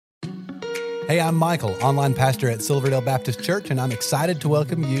Hey, I'm Michael, online pastor at Silverdale Baptist Church, and I'm excited to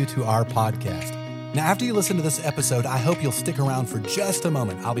welcome you to our podcast. Now, after you listen to this episode, I hope you'll stick around for just a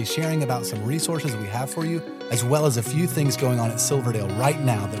moment. I'll be sharing about some resources we have for you, as well as a few things going on at Silverdale right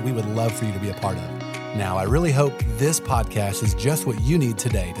now that we would love for you to be a part of. Now, I really hope this podcast is just what you need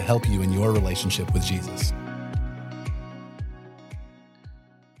today to help you in your relationship with Jesus.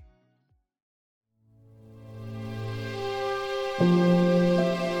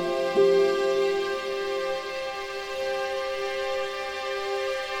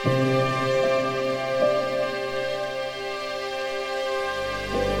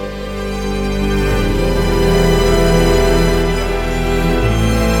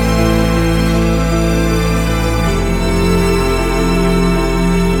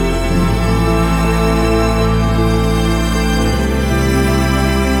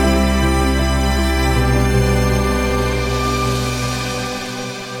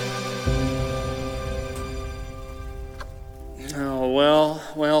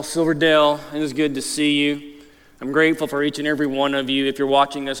 Silverdale, it is good to see you. I'm grateful for each and every one of you. If you're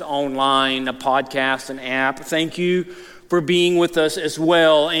watching us online, a podcast, an app, thank you for being with us as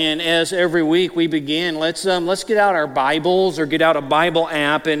well. And as every week we begin, let's get out our Bibles or get out a Bible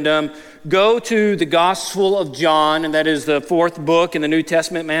app and go to the Gospel of John, and that is the fourth book in the New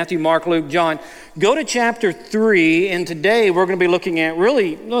Testament, Matthew, Mark, Luke, John. Go to chapter 3, and today we're going to be looking at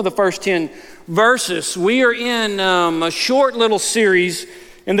really the first 10 verses. We are in a short little series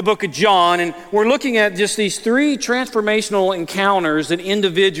in the book of John, and we're looking at just these three transformational encounters that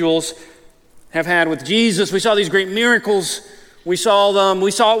individuals have had with Jesus. We saw these great miracles. We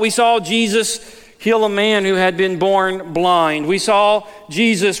saw Jesus heal a man who had been born blind. We saw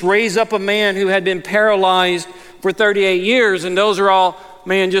Jesus raise up a man who had been paralyzed for 38 years, and those are all,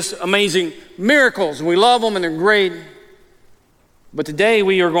 just amazing miracles. And we love them, and they're great. But today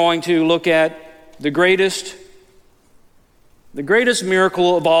we are going to look at the greatest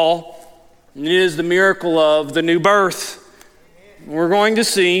miracle of all, and it is the miracle of the new birth. What we're going to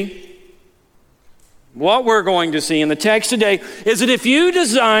see in the text today is that if you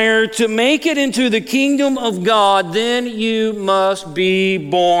desire to make it into the kingdom of God, then you must be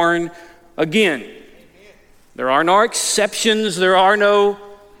born again. There are no exceptions, there are no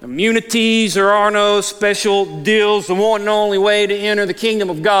immunities, there are no special deals. The one and only way to enter the kingdom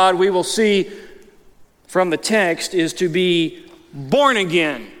of God, we will see from the text, is to be born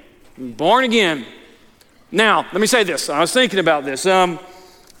again. Born again. Now, let me say this. I was thinking about this.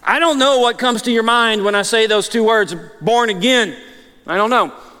 I don't know what comes to your mind when I say those two words, born again. I don't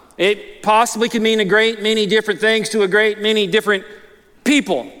know. It possibly could mean a great many different things to a great many different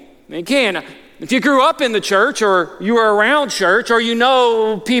people. It can. If you grew up in the church, or you were around church, or you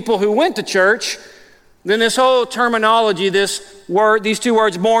know people who went to church, then this whole terminology, these two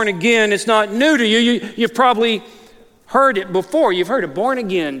words, born again, it's not new to you. You've probably heard it before. You've heard it, born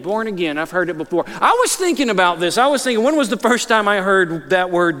again. I've heard it before. I was thinking about this. When was the first time I heard that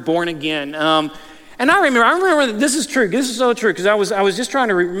word, born again? And I remember this is true. This is so true, because I was just trying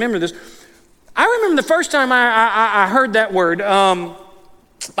to remember this. I remember the first time I heard that word. I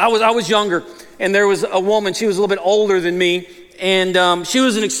was younger, and there was a woman. She was a little bit older than me, and she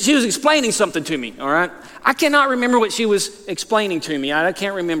was explaining something to me. All right, I cannot remember what she was explaining to me. I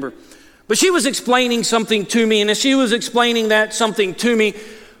can't remember. But she was explaining something to me, and as she was explaining that something to me,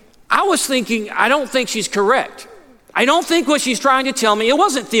 I was thinking, I don't think she's correct. I don't think what she's trying to tell me, it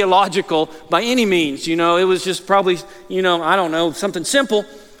wasn't theological by any means, it was just probably, I don't know, something simple.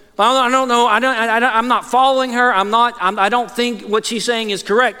 I don't know, I'm not following her, I don't think what she's saying is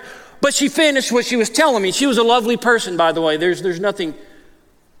correct. But she finished what she was telling me. She was a lovely person, by the way. There's nothing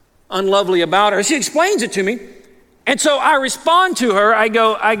unlovely about her. She explains it to me. And so I respond to her. I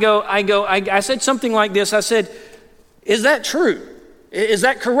said something like this. I said, is that true? Is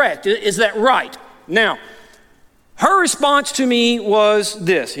that correct? Is that right? Now, her response to me was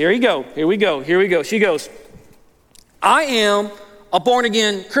this. Here we go. She goes, I am a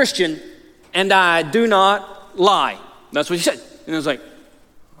born-again Christian, and I do not lie. That's what she said. And I was like,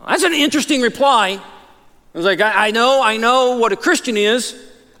 that's an interesting reply. I was like, I know what a Christian is.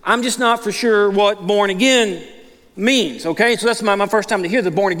 I'm just not for sure what born again means. Okay, so that's my first time to hear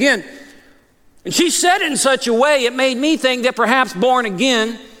the born again. And she said it in such a way, it made me think that perhaps born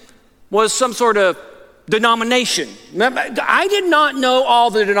again was some sort of denomination. I did not know all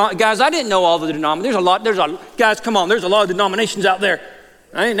the guys. I didn't know all the denominations. Guys, come on. There's a lot of denominations out there.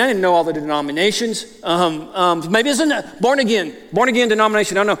 I didn't know all the denominations. Maybe it's a born again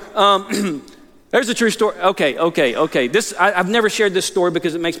denomination. I don't know. There's a true story. Okay. I've never shared this story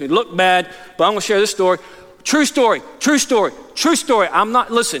because it makes me look bad, but I'm going to share this story. True story. I'm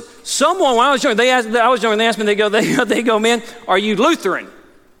not, listen, someone, when I was young, they asked me, they go, man, are you Lutheran?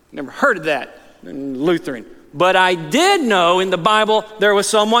 Never heard of that, Lutheran. But I did know in the Bible there was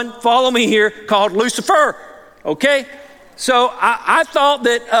someone, follow me here, called Lucifer, okay? So I thought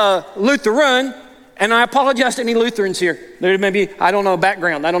that Lutheran, and I apologize to any Lutherans here. There may be, I don't know,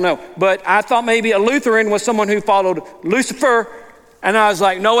 background, I don't know. But I thought maybe a Lutheran was someone who followed Lucifer, and I was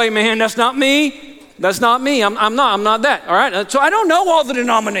like, no way, man, that's not me. That's not me. I'm not that, all right? So I don't know all the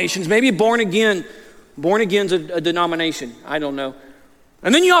denominations. Maybe born again's a denomination. I don't know.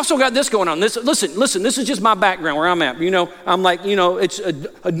 And then you also got this going on. Listen, this is just my background where I'm at. I'm like, it's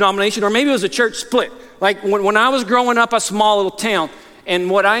a denomination, or maybe it was a church split. Like when I was growing up, a small little town, and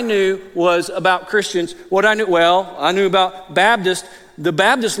what I knew was about Christians, I knew about Baptists. The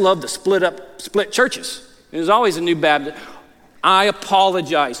Baptists love to split churches. There's always a new Baptist. I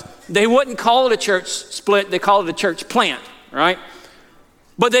apologize. They wouldn't call it a church split, they call it a church plant, right?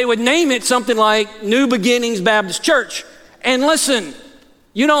 But they would name it something like New Beginnings Baptist Church. And listen,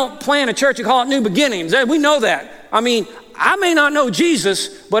 you don't plant a church and call it New Beginnings. We know that. I mean, I may not know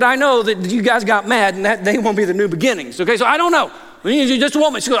Jesus, but I know that you guys got mad and that they won't be the New Beginnings. Okay, so I don't know. Just a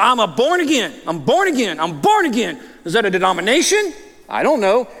woman, she goes, I'm born again. Is that a denomination? I don't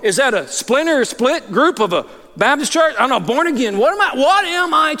know. Is that a split group of a Baptist church? I don't know, born again. What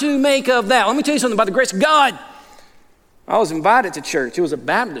am I to make of that? Let me tell you something about the grace of God. I was invited to church. It was a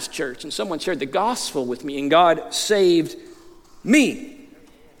Baptist church, and someone shared the gospel with me, and God saved me.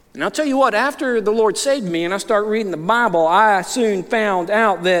 And I'll tell you what, after the Lord saved me and I started reading the Bible, I soon found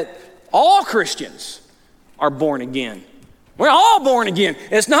out that all Christians are born again. We're all born again.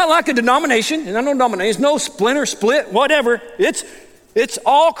 It's not like a denomination. It's not no denomination. It's no split, whatever. It's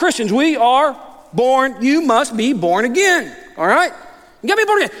all Christians. We are born. You must be born again. All right? You got to be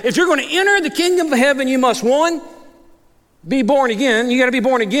born again. If you're going to enter the kingdom of heaven, you must, one, be born again. You got to be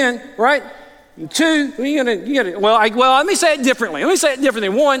born again, right? And two, let me say it differently.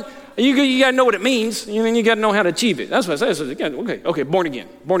 One, you got to know what it means, and then you got to know how to achieve it. That's what I say. Okay, born again.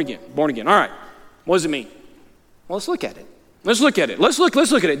 All right, what does it mean? Well, let's look at it. Let's look at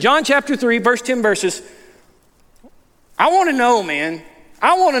it. John chapter 3, verse 10 verses. I want to know, man.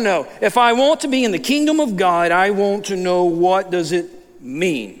 If I want to be in the kingdom of God, I want to know, what does it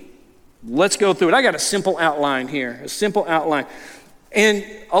mean? Let's go through it. I got a simple outline here. And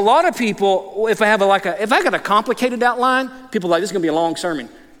a lot of people, if I got a complicated outline, people are like, this is going to be a long sermon.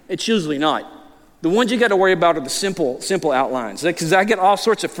 It's usually not. The ones you got to worry about are the simple outlines. Because I get all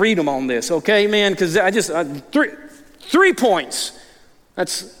sorts of freedom on this, okay, man? Because three points.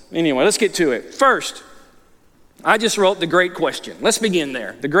 Anyway, let's get to it. First, I just wrote the great question. Let's begin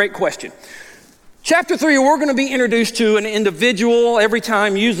there, the great question. Chapter 3, we're going to be introduced to an individual. Every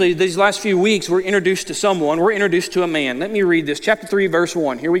time, usually these last few weeks, we're introduced to someone. We're introduced to a man. Let me read this. Chapter 3, verse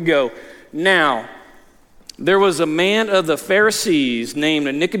 1. Here we go. Now, there was a man of the Pharisees named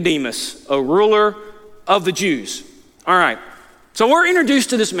Nicodemus, a ruler of the Jews. All right. So we're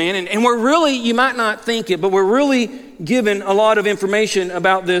introduced to this man, and we're really, you might not think it, but we're really given a lot of information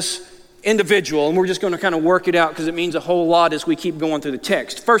about this individual, and we're just going to kind of work it out because it means a whole lot as we keep going through the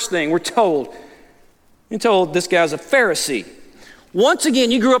text. First thing, we're told this guy's a Pharisee. Once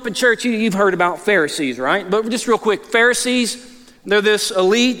again, you grew up in church, you've heard about Pharisees, right? But just real quick, Pharisees, they're this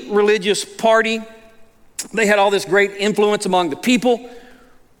elite religious party. They had all this great influence among the people.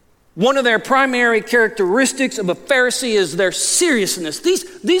 One of their primary characteristics of a Pharisee is their seriousness.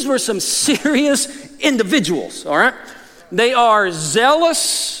 These were some serious individuals, all right? They are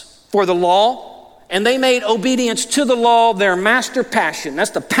zealous for the law, and they made obedience to the law their master passion.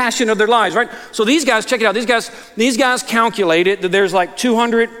 That's the passion of their lives, right? So these guys, check it out. These guys calculated that there's like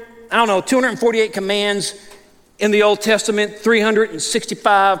 248 commands in the Old Testament,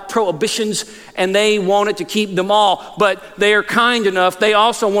 365 prohibitions, and they wanted to keep them all. But they are kind enough, they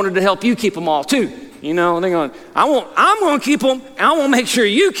also wanted to help you keep them all too. They're going, I'm going to keep them. I want to make sure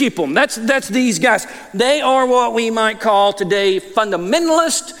you keep them. That's these guys. They are what we might call today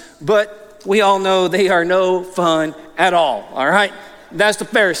fundamentalist, but we all know they are no fun at all right? That's the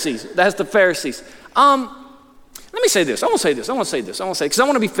Pharisees. Let me say this. I want to say because I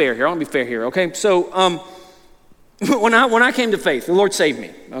want to be fair here. Okay? So when I came to faith, the Lord saved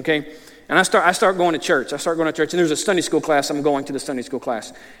me, okay? And I start going to church. And there's a Sunday school class. I'm going to the Sunday school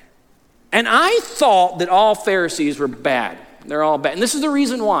class. And I thought that all Pharisees were bad. They're all bad. And this is the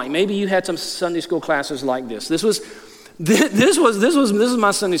reason why. Maybe you had some Sunday school classes like this. This was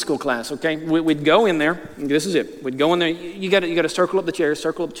my Sunday school class, okay? We'd go in there. This is it. We'd go in there. You got to circle up the chairs.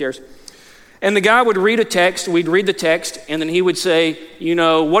 And the guy would read a text, we'd read the text, and then he would say,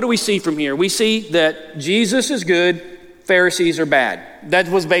 what do we see from here? We see that Jesus is good, Pharisees are bad. That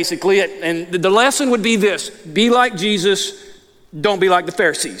was basically it. And the lesson would be this: be like Jesus, don't be like the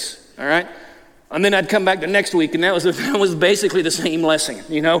Pharisees, all right? And then I'd come back the next week, and that was basically the same lesson,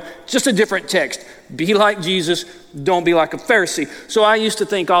 just a different text. Be like Jesus, don't be like a Pharisee. So I used to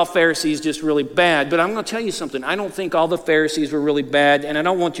think all Pharisees just really bad, but I'm going to tell you something. I don't think all the Pharisees were really bad, and I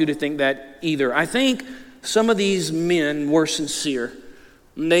don't want you to think that either. I think some of these men were sincere.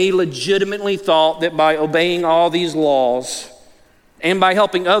 They legitimately thought that by obeying all these laws and by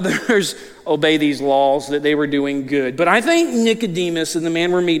helping others obey these laws that they were doing good. But I think Nicodemus, and the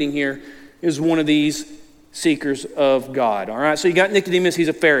man we're meeting here, is one of these seekers of God. All right, so you got Nicodemus, he's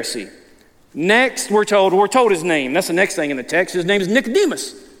a Pharisee. Next, we're told his name. That's the next thing in the text. His name is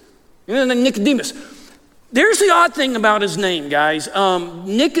Nicodemus. Nicodemus. There's the odd thing about his name, guys.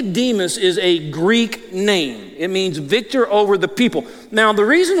 Nicodemus is a Greek name. It means victor over the people. Now, the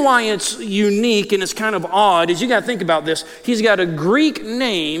reason why it's unique and it's kind of odd is you got to think about this. He's got a Greek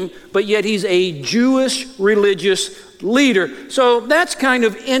name, but yet he's a Jewish religious leader. So that's kind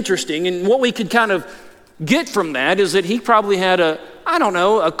of interesting. And what we could kind of get from that is that he probably had a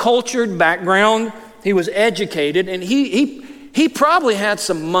cultured background. He was educated, and he probably had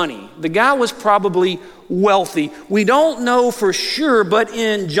some money. The guy was probably wealthy. We don't know for sure, but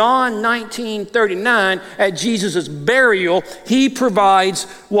in John 19:39, at Jesus' burial, he provides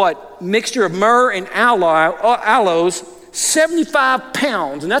mixture of myrrh and aloes, 75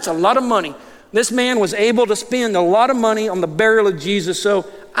 pounds, and that's a lot of money. This man was able to spend a lot of money on the burial of Jesus, so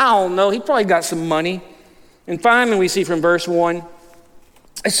I don't know, he probably got some money. And finally, we see from verse 1,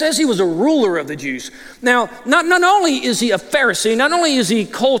 it says he was a ruler of the Jews. Now, not only is he a Pharisee, not only is he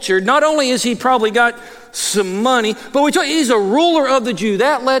cultured, not only is he probably got some money, but he's a ruler of the Jew.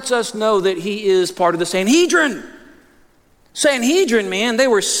 That lets us know that he is part of the Sanhedrin. Sanhedrin, man, they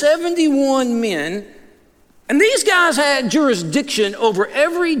were 71 men, and these guys had jurisdiction over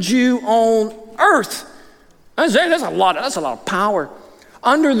every Jew on earth. That's a lot of power.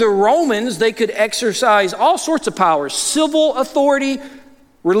 Under the Romans, they could exercise all sorts of powers: civil authority,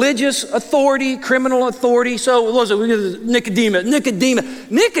 religious authority, criminal authority. So Nicodemus.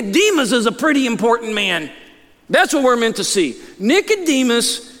 Nicodemus is a pretty important man. That's what we're meant to see.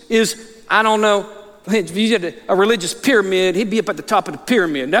 Nicodemus is, if you had a religious pyramid, he'd be up at the top of the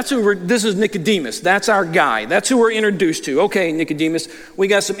pyramid. This is Nicodemus. That's our guy. That's who we're introduced to. Okay, Nicodemus, we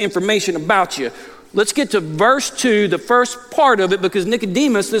got some information about you. Let's get to verse 2, the first part of it, because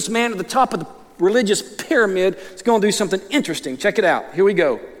Nicodemus, this man at the top of the religious pyramid, is going to do something interesting. Check it out. Here we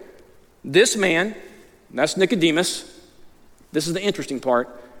go. This man, that's Nicodemus, this is the interesting part,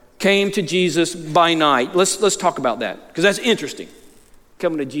 came to Jesus by night. Let's talk about that, because that's interesting.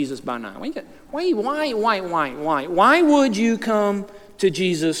 Coming to Jesus by night. Why would you come to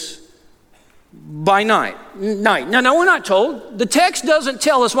Jesus by night? No, we're not told. The text doesn't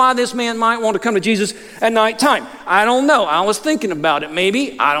tell us why this man might want to come to Jesus at nighttime. I don't know. I was thinking about it.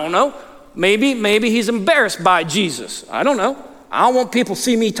 Maybe, I don't know. Maybe he's embarrassed by Jesus. I don't know. I don't want people to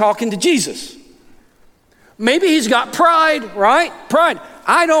see me talking to Jesus. Maybe he's got pride, right? Pride.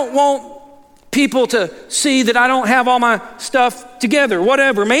 I don't want people to see that I don't have all my stuff together,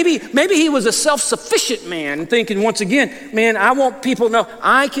 whatever. Maybe he was a self-sufficient man, thinking once again, man, I want people to know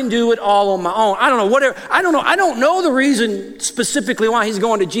I can do it all on my own. I don't know, whatever. I don't know the reason specifically why he's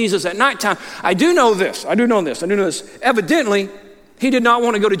going to Jesus at nighttime. I do know this. Evidently, he did not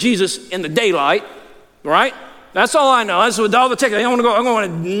want to go to Jesus in the daylight, right? That's all I know. That's what all the text. I don't want to go. I'm going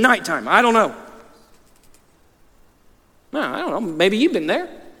at nighttime. I don't know. No, I don't know. Maybe you've been there.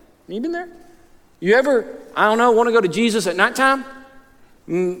 You been there? You ever, want to go to Jesus at nighttime?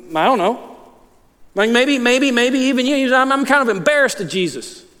 I don't know. Like maybe even you. I'm kind of embarrassed of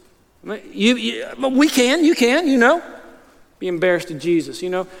Jesus. But you can, be embarrassed of Jesus.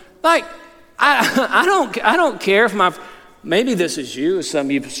 Like I don't care if maybe this is you, as some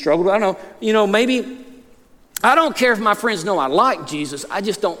of you have struggled. I don't know. Maybe I don't care if my friends know I like Jesus. I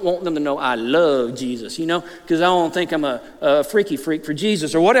just don't want them to know I love Jesus, because I don't think I'm a freaky freak for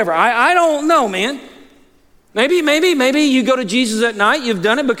Jesus or whatever. I don't know, man. Maybe you go to Jesus at night. You've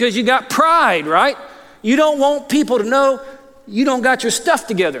done it because you got pride, right? You don't want people to know you don't got your stuff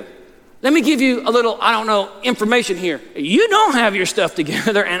together. Let me give you a little, information here. You don't have your stuff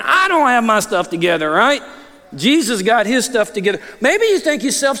together, and I don't have my stuff together, right? Jesus got his stuff together. Maybe you think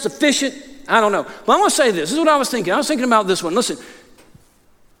you're self-sufficient. I don't know. But I'm going to say this. This is what I was thinking. I was thinking about this one. Listen,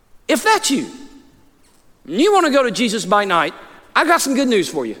 if that's you, and you want to go to Jesus by night, I got some good news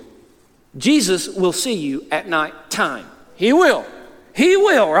for you. Jesus will see you at night time. He will,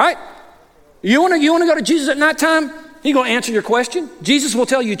 right? You want to go to Jesus at nighttime? He's going to answer your question. Jesus will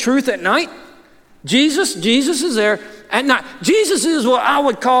tell you truth at night. Jesus is there at night. Jesus is what I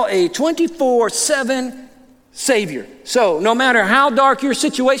would call a 24/7 Savior. So no matter how dark your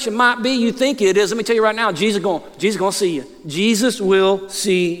situation might be, you think it is, let me tell you right now, Jesus going to see you. Jesus will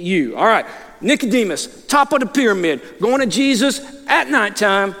see you. All right, Nicodemus, top of the pyramid, going to Jesus at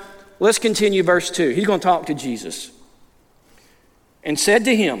nighttime. Let's continue verse 2. He's going to talk to Jesus. And said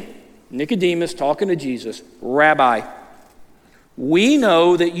to him, Nicodemus talking to Jesus, Rabbi, we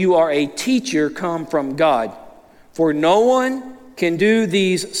know that you are a teacher come from God, for no one can do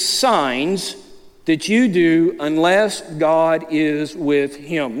these signs that you do unless God is with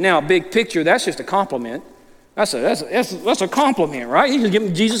him. Now, big picture, that's just a compliment. That's a compliment, right? He's just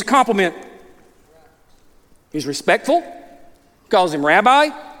giving Jesus a compliment. He's respectful, calls him rabbi.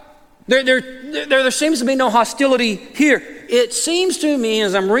 There seems to be no hostility here. It seems to me,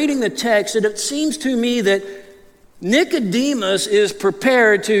 as I'm reading the text, that it seems to me that Nicodemus is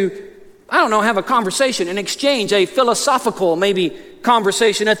prepared to, have a conversation, an exchange, a philosophical maybe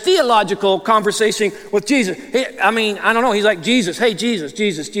conversation, a theological conversation with Jesus. He's like, Jesus, hey,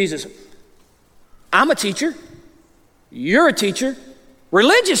 Jesus. I'm a teacher. You're a teacher.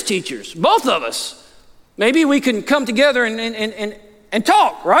 Religious teachers, both of us. Maybe we can come together and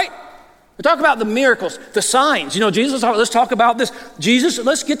talk, right? We talk about the miracles, the signs. Jesus, let's talk about this. Jesus,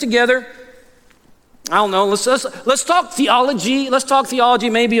 let's get together. I don't know, let's talk theology. Let's talk theology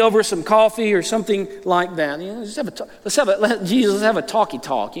maybe over some coffee or something like that. Let's have a talky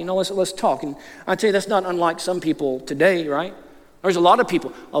talk. Let's talk. And I tell you, that's not unlike some people today, right? There's a lot of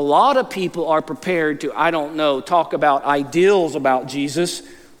people are prepared to, talk about ideals about Jesus.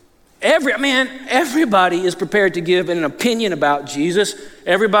 Everybody is prepared to give an opinion about Jesus.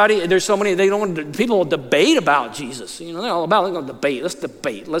 There's so many, people will debate about Jesus. They're all about, debate. Let's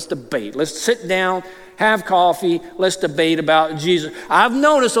debate. Let's sit down, have coffee, let's debate about Jesus. I've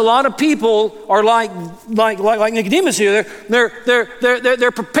noticed a lot of people are like Nicodemus here.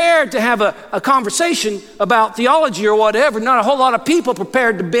 They're prepared to have a conversation about theology or whatever. Not a whole lot of people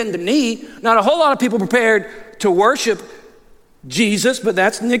prepared to bend the knee. Not a whole lot of people prepared to worship Jesus, but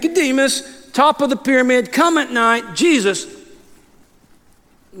that's Nicodemus, top of the pyramid, come at night, Jesus.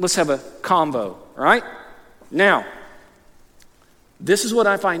 Let's have a convo, right? Now, this is what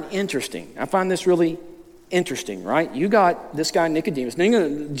I find interesting. I find this really interesting, right? You got this guy Nicodemus.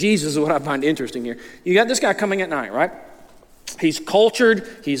 Jesus is what I find interesting here. You got this guy coming at night, right? He's cultured,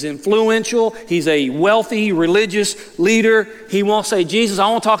 he's influential, he's a wealthy religious leader. He won't say, Jesus, I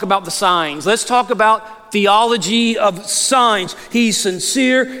want to talk about the signs. Let's talk about theology of signs. He's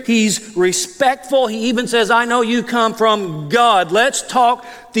sincere, he's respectful. He even says, I know you come from God. Let's talk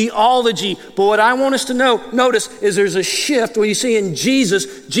theology. But what I want us to notice is there's a shift when you see in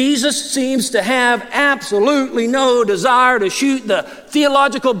Jesus. Jesus seems to have absolutely no desire to shoot the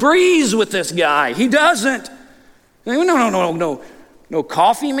theological breeze with this guy. He doesn't. No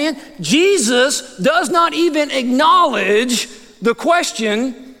coffee, man. Jesus does not even acknowledge the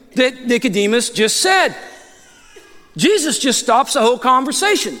question that Nicodemus just said. Jesus just stops the whole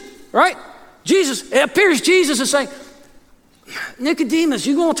conversation, right? It appears Jesus is saying, Nicodemus,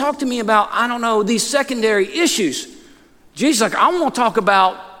 you're going to talk to me about, these secondary issues. Jesus is like, I want to talk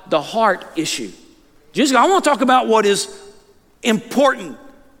about the heart issue. Jesus, I want to talk about what is important.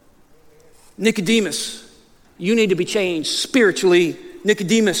 Nicodemus, you need to be changed spiritually.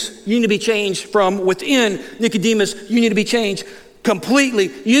 Nicodemus, you need to be changed from within. Nicodemus, you need to be changed completely.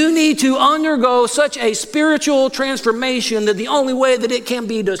 You need to undergo such a spiritual transformation that the only way that it can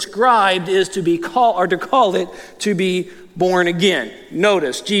be described is to call it to be born again.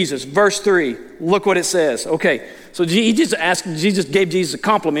 Notice Jesus, verse 3. Look what it says. Okay, so Jesus gave Jesus a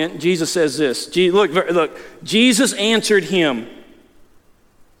compliment. Jesus says this. Look. Jesus answered him.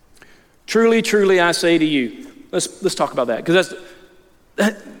 Truly, truly, I say to you. Let's talk about that, because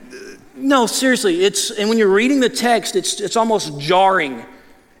no, seriously, and when you're reading the text, it's almost jarring.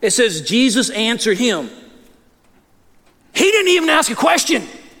 It says Jesus answered him. He didn't even ask a question.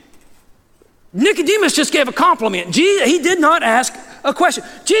 Nicodemus just gave a compliment. He did not ask a question.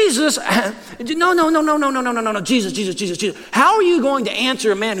 Jesus, no, Jesus. How are you going to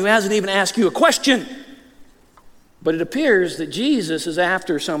answer a man who hasn't even asked you a question? But it appears that Jesus is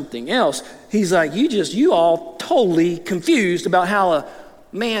after something else. He's like, you all totally confused about how a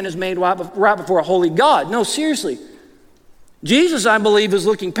man is made right before a holy God. No, seriously. Jesus, I believe, is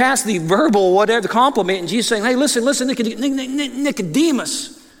looking past the verbal, whatever, the compliment, and Jesus saying, hey, listen,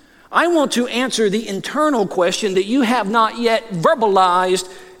 Nicodemus, I want to answer the internal question that you have not yet verbalized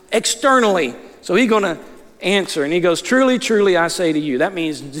externally. So he's going to answer. And he goes, truly, truly, I say to you. That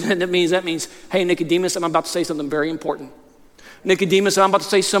means, hey, Nicodemus, I'm about to say something very important. Nicodemus, I'm about to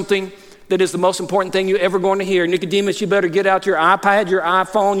say something that is the most important thing you're ever going to hear. Nicodemus, you better get out your iPad, your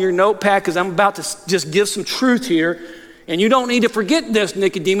iPhone, your notepad, because I'm about to just give some truth here. And you don't need to forget this,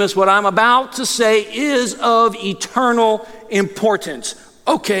 Nicodemus. What I'm about to say is of eternal importance.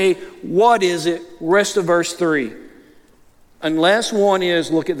 Okay, what is it? Rest of verse 3. Unless one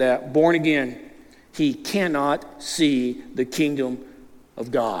is, look at that, born again, he cannot see the kingdom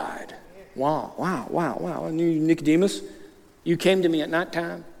of God. Wow. And you, Nicodemus, you came to me at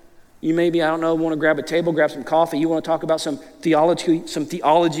nighttime. You maybe, I don't know, want to grab a table, grab some coffee. You want to talk about some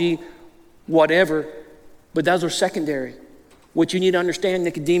theology, whatever. But those are secondary. What you need to understand,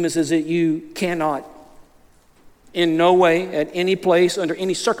 Nicodemus, is that you cannot, in no way, at any place, under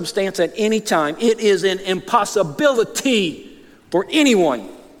any circumstance, at any time, it is an impossibility for anyone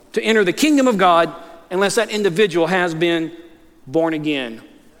to enter the kingdom of God unless that individual has been born again.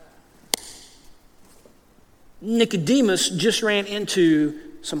 Nicodemus just ran into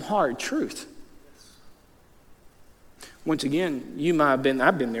some hard truth. Once again, you might have been,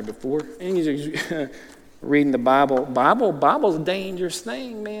 I've been there before. And reading the Bible. Bible's a dangerous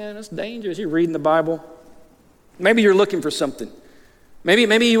thing, man. It's dangerous. You're reading the Bible. Maybe you're looking for something.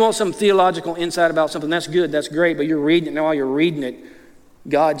 Maybe you want some theological insight about something. That's good. That's great. But you're reading it. Now while you're reading it,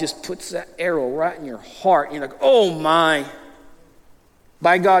 God just puts that arrow right in your heart. And you're like, oh my.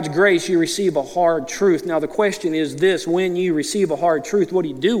 By God's grace, you receive a hard truth. Now the question is this. When you receive a hard truth, what do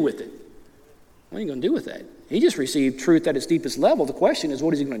you do with it? What are you going to do with that? He just received truth at its deepest level. The question is,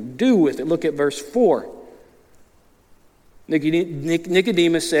 what is he going to do with it? Look at verse 4.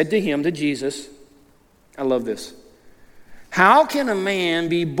 Nicodemus said to him, to Jesus, I love this. How can a man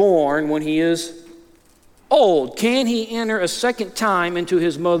be born when he is old? Can he enter a second time into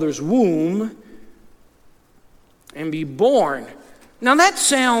his mother's womb and be born? Now that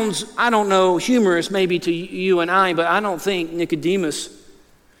sounds, I don't know, humorous maybe to you and I, but I don't think Nicodemus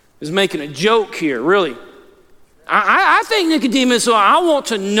is making a joke here, really. I think Nicodemus, I want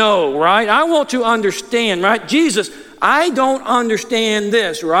to know, right? I want to understand, right? Jesus, I don't understand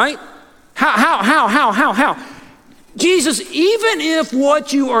this, right? How? Jesus, even if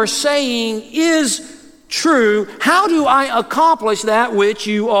what you are saying is true, how do I accomplish that which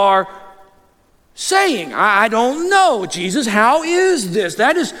you are saying? I don't know, Jesus. How is this?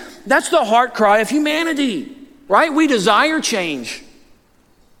 That's the heart cry of humanity, right? We desire change.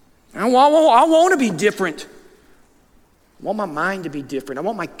 I want to be different. I want my mind to be different. I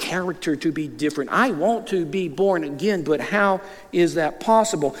want my character to be different. I want to be born again, but how is that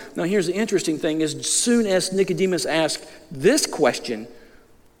possible? Now, here's the interesting thing. As soon as Nicodemus asked this question,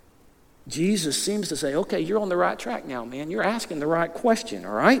 Jesus seems to say, okay, you're on the right track now, man. You're asking the right question,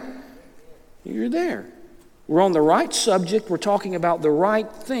 all right? You're there. We're on the right subject. We're talking about the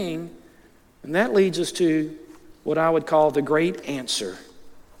right thing. And that leads us to what I would call the great answer.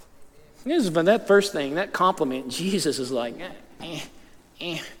 But that first thing, that compliment, Jesus is like,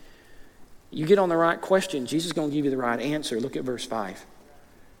 You get on the right question, Jesus is going to give you the right answer. Look at verse 5.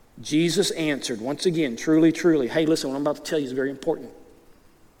 Jesus answered, once again, truly, truly. Hey, listen, what I'm about to tell you is very important.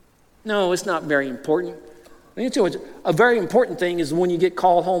 No, it's not very important. A very important thing is when you get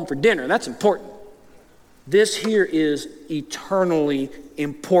called home for dinner. That's important. This here is eternally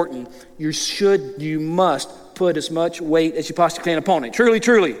important. You must put as much weight as you possibly can upon it. Truly,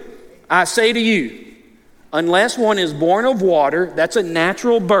 truly. I say to you, unless one is born of water, that's a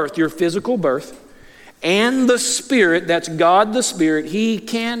natural birth, your physical birth, and the Spirit, that's God the Spirit, he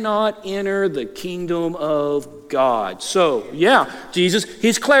cannot enter the kingdom of God. So, Jesus,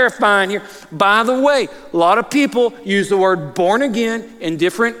 he's clarifying here. By the way, a lot of people use the word born again in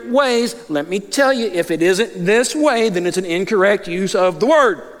different ways. Let me tell you, if it isn't this way, then it's an incorrect use of the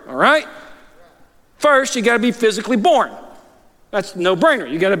word, all right? First, you got to be physically born. That's no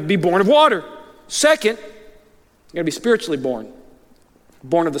brainer. You got to be born of water. Second, you got to be spiritually born.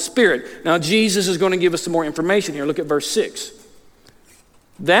 Born of the Spirit. Now, Jesus is going to give us some more information here. Look at verse 6.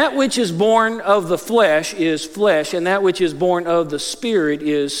 That which is born of the flesh is flesh, and that which is born of the Spirit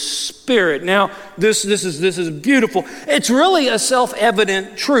is spirit. Now, this is beautiful. It's really a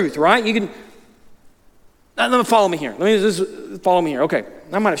self-evident truth, right? You can follow me here. Follow me here. Okay,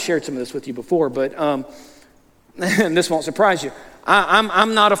 I might have shared some of this with you before, but and this won't surprise you.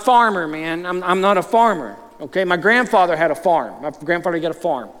 I'm not a farmer, man. I'm not a farmer. Okay, my grandfather had a farm. My grandfather got a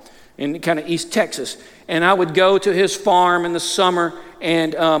farm in kind of East Texas, and I would go to his farm in the summer,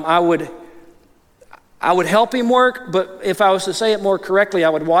 and I would help him work. But if I was to say it more correctly, I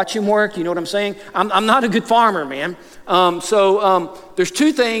would watch him work. You know what I'm saying? I'm not a good farmer, man. So there's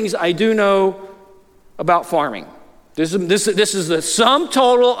two things I do know about farming. This is the sum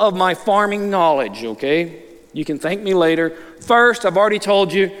total of my farming knowledge, okay? You can thank me later. First, I've already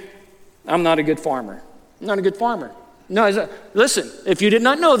told you, I'm not a good farmer. I'm not a good farmer. No, listen, if you did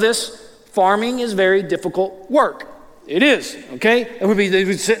not know this, farming is very difficult work. It is, okay? They'd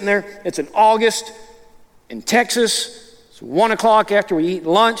be sitting there, it's in August in Texas, it's 1 o'clock after we eat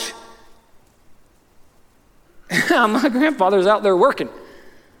lunch. My grandfather's out there working.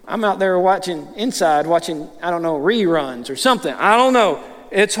 I'm out there watching, I don't know, reruns or something. I don't know.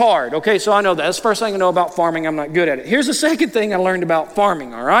 It's hard, okay? So I know that. That's the first thing I know about farming. I'm not good at it. Here's the second thing I learned about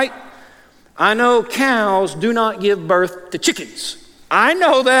farming, all right? I know cows do not give birth to chickens. I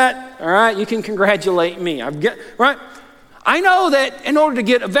know that, all right? You can congratulate me. Right? I know that in order to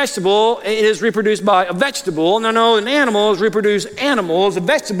get a vegetable, it is reproduced by a vegetable. And I know an animal is reproduce animals. A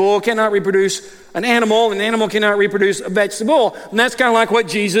vegetable cannot reproduce an animal. An animal cannot reproduce a vegetable. And that's kind of like what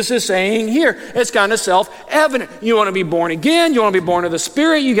Jesus is saying here. It's kind of self-evident. You want to be born again. You want to be born of the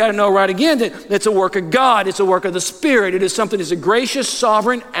Spirit. You got to know right again that it's a work of God. It's a work of the Spirit. It is something that's a gracious,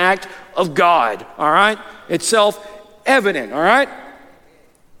 sovereign act of God. All right? It's self-evident. All right?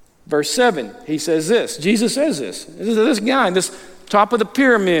 Verse 7, he says this. Jesus says this. This guy, this top of the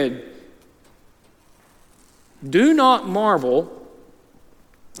pyramid. Do not marvel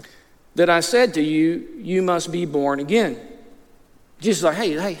that I said to you, you must be born again. Jesus is like,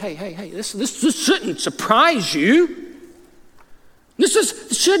 hey, this shouldn't surprise you.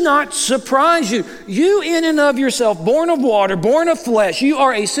 This should not surprise you. You in and of yourself, born of water, born of flesh, you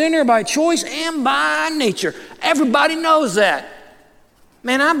are a sinner by choice and by nature. Everybody knows that.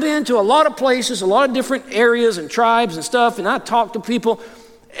 Man, I've been to a lot of places, a lot of different areas and tribes and stuff, and I talk to people.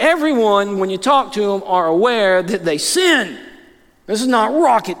 Everyone, when you talk to them, are aware that they sin. This is not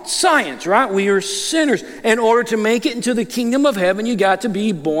rocket science, right? We are sinners. In order to make it into the kingdom of heaven, you got to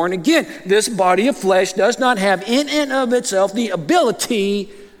be born again. This body of flesh does not have in and of itself the ability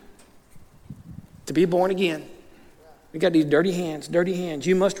to be born again. We got these dirty hands.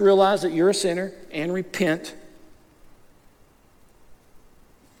 You must realize that you're a sinner and repent.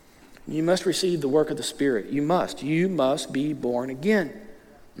 You must receive the work of the Spirit. You must be born again.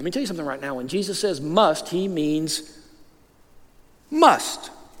 Let me tell you something right now. When Jesus says must, he means must.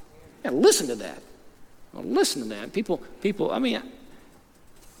 Yeah, listen to that. Listen to that. People,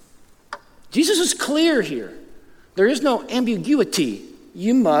 Jesus is clear here. There is no ambiguity.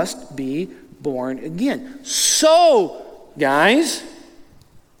 You must be born again. So, guys,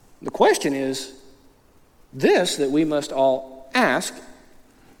 the question is this that we must all ask.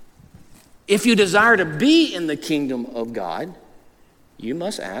 If you desire to be in the kingdom of God, you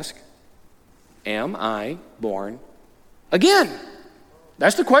must ask, am I born again?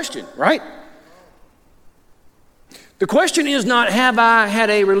 That's the question, right? The question is not, have I had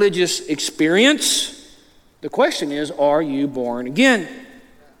a religious experience? The question is, are you born again?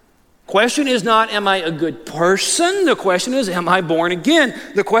 Question is not, am I a good person? The question is, am I born again?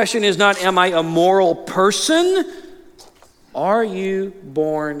 The question is not, am I a moral person? Are you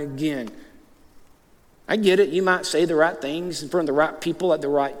born again? I get it. You might say the right things in front of the right people at the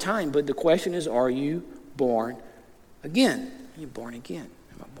right time, but the question is, are you born again? Are you born again?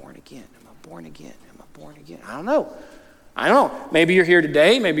 Am I born again? Am I born again? Am I born again? I don't know. Maybe you're here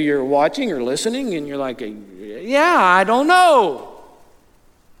today. Maybe you're watching or listening, and you're like, yeah, I don't know.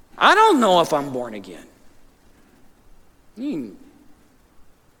 I don't know if I'm born again. Man,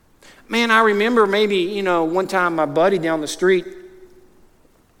 I remember maybe, one time my buddy down the street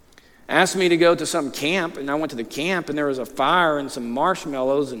asked me to go to some camp, and I went to the camp, and there was a fire and some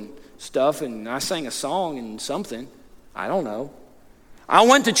marshmallows and stuff, and I sang a song and something. I don't know. I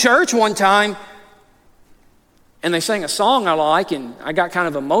went to church one time, and they sang a song I like, and I got kind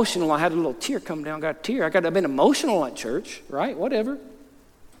of emotional. I had a little tear come down, got a tear. I've been emotional at church, right? Whatever.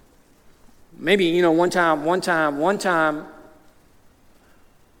 Maybe, one time I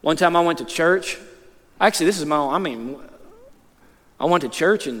went to church. Actually, this is my own, I went to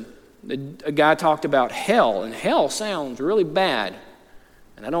church, and a guy talked about hell, and hell sounds really bad,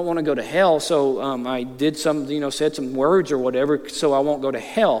 and I don't want to go to hell, so I did said some words or whatever, so I won't go to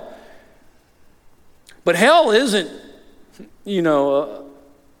hell. But hell isn't, a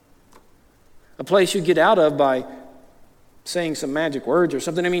place you get out of by saying some magic words or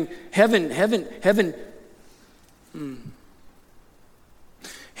something. I mean, heaven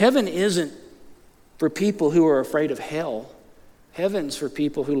isn't for people who are afraid of hell. Heaven's for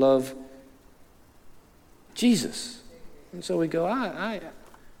people who love Jesus. And so we go, I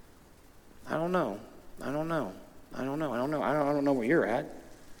don't know. I don't know where you're at.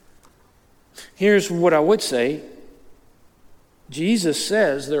 Here's what I would say. Jesus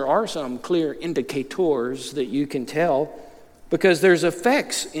says there are some clear indicators that you can tell because there's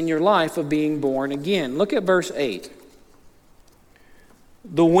effects in your life of being born again. Look at verse 8.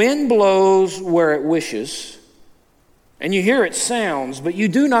 The wind blows where it wishes, and you hear its sounds, but you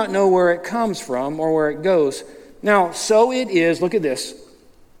do not know where it comes from or where it goes. Now, so it is, look at this,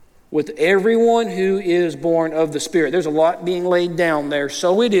 with everyone who is born of the Spirit. There's a lot being laid down there.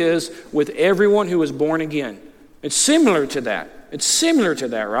 So it is with everyone who is born again. It's similar to that. It's similar to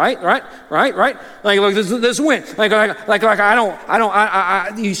that, right? Like look, this wind.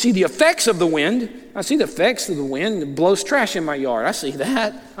 You see the effects of the wind. I see the effects of the wind. It blows trash in my yard. I see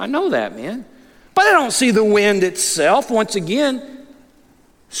that. I know that, man. But I don't see the wind itself. Once again,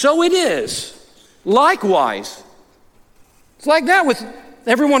 so it is. Likewise, it's like that with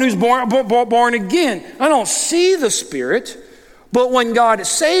everyone who's born again. I don't see the Spirit. But when God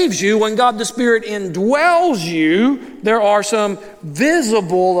saves you, when God the Spirit indwells you, there are some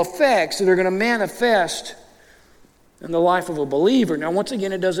visible effects that are going to manifest in the life of a believer. Now, once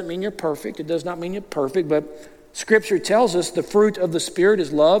again, it doesn't mean you're perfect. It does not mean you're perfect, but Scripture tells us the fruit of the Spirit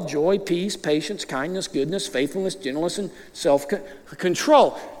is love, joy, peace, patience, kindness, goodness, faithfulness, gentleness, and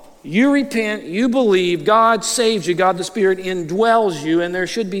self-control. You repent, you believe, God saves you, God the Spirit indwells you, and there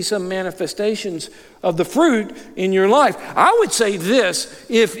should be some manifestations of the fruit in your life. I would say this,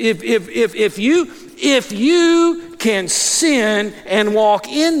 if you can sin and walk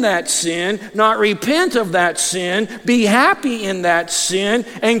in that sin, not repent of that sin, be happy in that sin,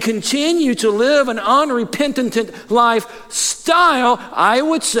 and continue to live an unrepentant lifestyle, I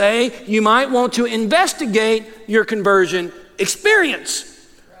would say you might want to investigate your conversion experience.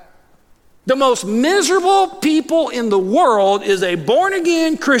 The most miserable people in the world is a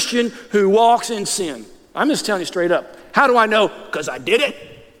born-again Christian who walks in sin. I'm just telling you straight up. How do I know? Because I did it.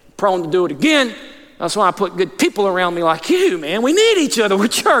 Prone to do it again. That's why I put good people around me like you, man. We need each other. We're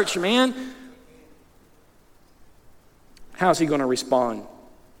church, man. How's he going to respond?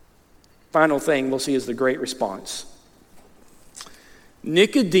 Final thing we'll see is the great response.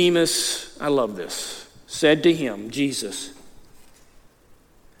 Nicodemus, I love this, said to him, Jesus,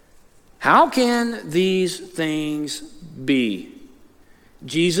 how can these things be?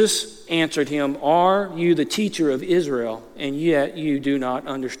 Jesus answered him, are you the teacher of Israel, and yet you do not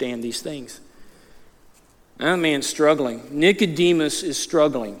understand these things? That man's struggling. Nicodemus is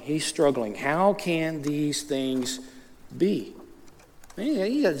struggling. He's struggling. How can these things be?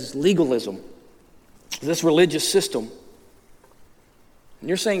 He has this legalism, this religious system. And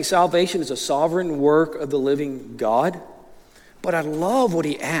you're saying salvation is a sovereign work of the living God? But I love what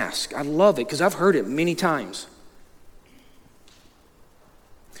he asked. I love it because I've heard it many times.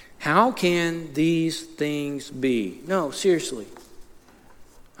 How can these things be? No, seriously.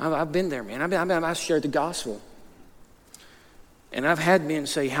 I've been there, man. I've shared the gospel. And I've had men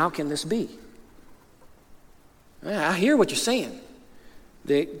say, how can this be? I hear what you're saying.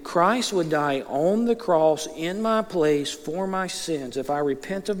 That Christ would die on the cross in my place for my sins. If I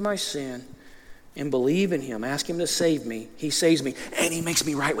repent of my sin and believe in him, ask him to save me, he saves me, and he makes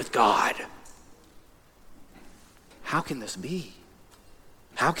me right with God. How can this be?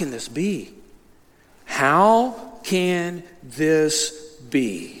 How can this be? How can this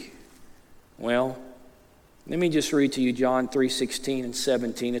be? Well, let me just read to you John 3:16 and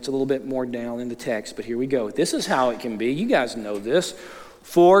 17. It's a little bit more down in the text, but here we go. This is how it can be. You guys know this.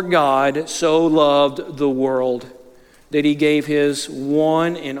 For God so loved the world that he gave his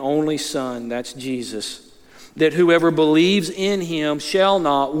one and only Son, that's Jesus, that whoever believes in him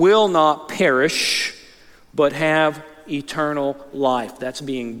will not perish, but have eternal life. That's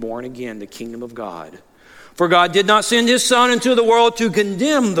being born again, the kingdom of God. For God did not send his Son into the world to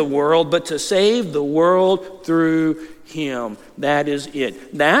condemn the world, but to save the world through him. That is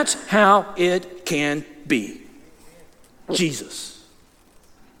it. That's how it can be. Jesus.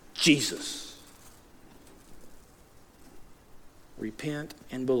 Jesus. Repent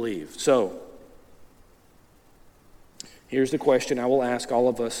and believe. So, here's the question I will ask all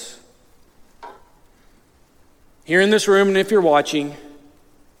of us. Here in this room, and if you're watching,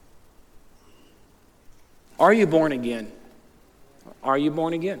 are you born again? Are you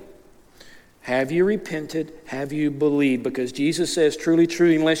born again? Have you repented? Have you believed? Because Jesus says, truly,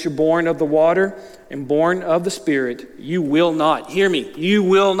 truly, unless you're born of the water and born of the Spirit, you will not, hear me, you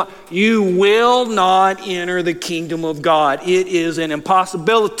will not enter the kingdom of God. It is an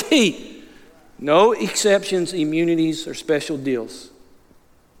impossibility. No exceptions, immunities, or special deals.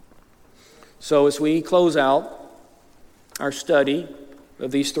 So as we close out our study of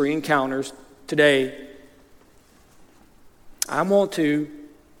these three encounters today, I want to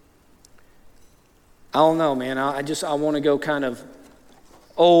I don't know, man. I want to go kind of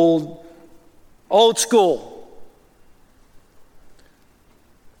old school.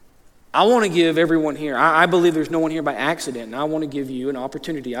 I want to give everyone here, I believe there's no one here by accident, and I want to give you an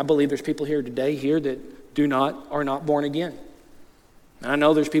opportunity. I believe there's people here today that are not born again. And I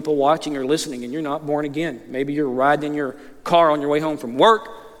know there's people watching or listening and you're not born again. Maybe you're riding in your car on your way home from work.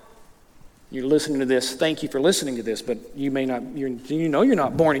 You're listening to this. Thank you for listening to this, but you're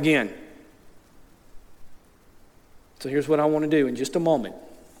not born again. So here's what I want to do in just a moment.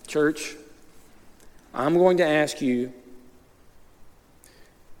 Church, I'm going to ask you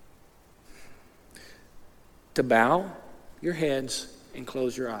to bow your heads and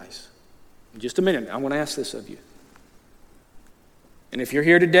close your eyes. In just a minute, I want to ask this of you. And if you're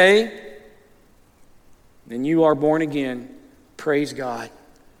here today, then you are born again. Praise God.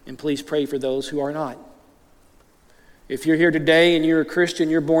 And please pray for those who are not. If you're here today and you're a Christian,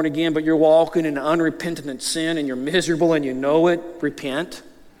 you're born again, but you're walking in unrepentant sin and you're miserable and you know it, repent.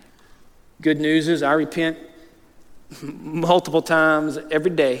 Good news is I repent multiple times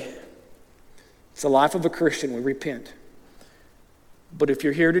every day. It's the life of a Christian. We repent. But if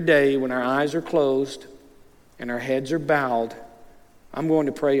you're here today when our eyes are closed and our heads are bowed, I'm going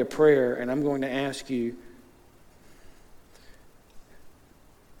to pray a prayer and I'm going to ask you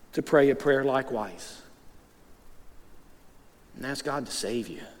to pray a prayer likewise. And ask God to save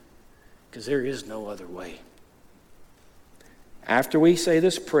you, because there is no other way. After we say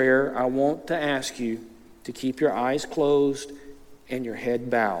this prayer, I want to ask you to keep your eyes closed and your head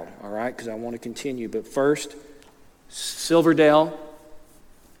bowed, all right? Because I want to continue. But first, Silverdale,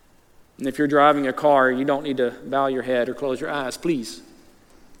 and if you're driving a car, you don't need to bow your head or close your eyes, please.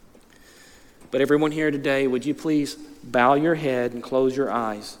 But everyone here today, would you please bow your head and close your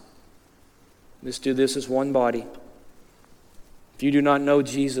eyes? Let's do this as one body. If you do not know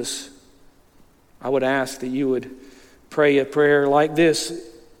Jesus, I would ask that you would pray a prayer like this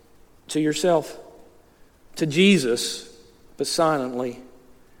to yourself, to Jesus, but silently.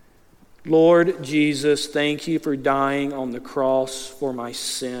 Lord Jesus, thank you for dying on the cross for my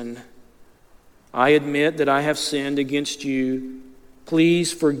sin. I admit that I have sinned against you.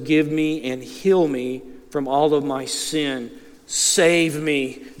 Please forgive me and heal me from all of my sin. Save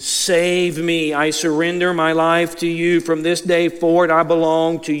me. Save me. I surrender my life to you. From this day forward, I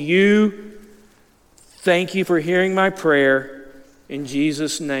belong to you. Thank you for hearing my prayer. In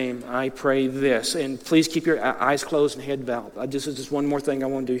Jesus' name, I pray this. And please keep your eyes closed and head bowed. This is just one more thing I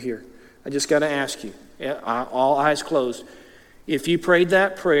want to do here. I just got to ask you, all eyes closed. If you prayed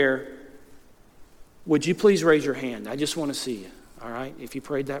that prayer, would you please raise your hand? I just want to see you. All right? If you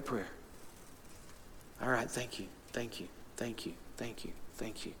prayed that prayer. All right. Thank you. Thank you. Thank you. Thank you.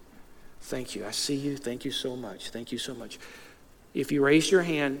 Thank you. Thank you. I see you. Thank you so much. Thank you so much. If you raise your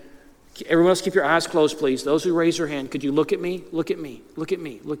hand, everyone else keep your eyes closed, please. Those who raise your hand, could you look at me? Look at me. Look at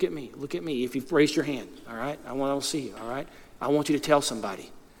me. Look at me. Look at me. If you've raised your hand, all right? I want to see you, all right? I want you to tell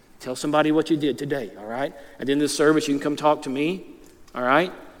somebody. Tell somebody what you did today, all right? At the end of the service, you can come talk to me, all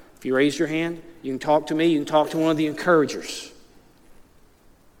right? If you raise your hand, you can talk to me. You can talk to one of the encouragers.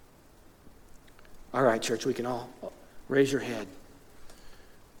 All right, church, we can all raise your head.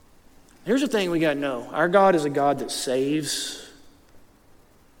 Here's the thing we got to know. Our God is a God that saves.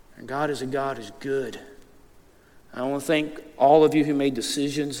 Our God is a God who's good. I want to thank all of you who made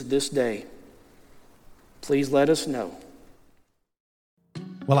decisions this day. Please let us know.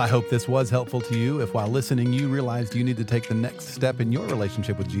 Well, I hope this was helpful to you. If while listening you realized you need to take the next step in your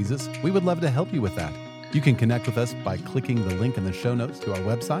relationship with Jesus, we would love to help you with that. You can connect with us by clicking the link in the show notes to our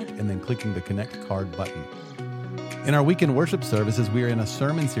website and then clicking the Connect Card button. In our weekend worship services, we are in a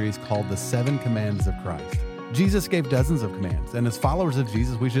sermon series called The 7 Commands of Christ. Jesus gave dozens of commands, and as followers of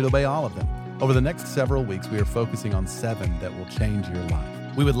Jesus, we should obey all of them. Over the next several weeks, we are focusing on 7 that will change your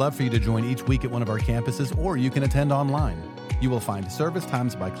life. We would love for you to join each week at one of our campuses, or you can attend online. You will find service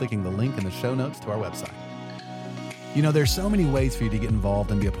times by clicking the link in the show notes to our website. You know, there's so many ways for you to get involved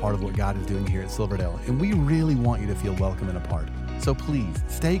and be a part of what God is doing here at Silverdale, and we really want you to feel welcome and a part. So please,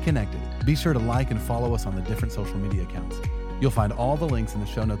 stay connected. Be sure to like and follow us on the different social media accounts. You'll find all the links in the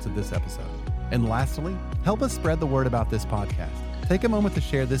show notes of this episode. And lastly, help us spread the word about this podcast. Take a moment to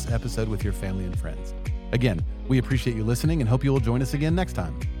share this episode with your family and friends. Again, we appreciate you listening and hope you will join us again next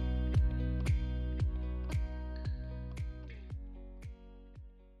time.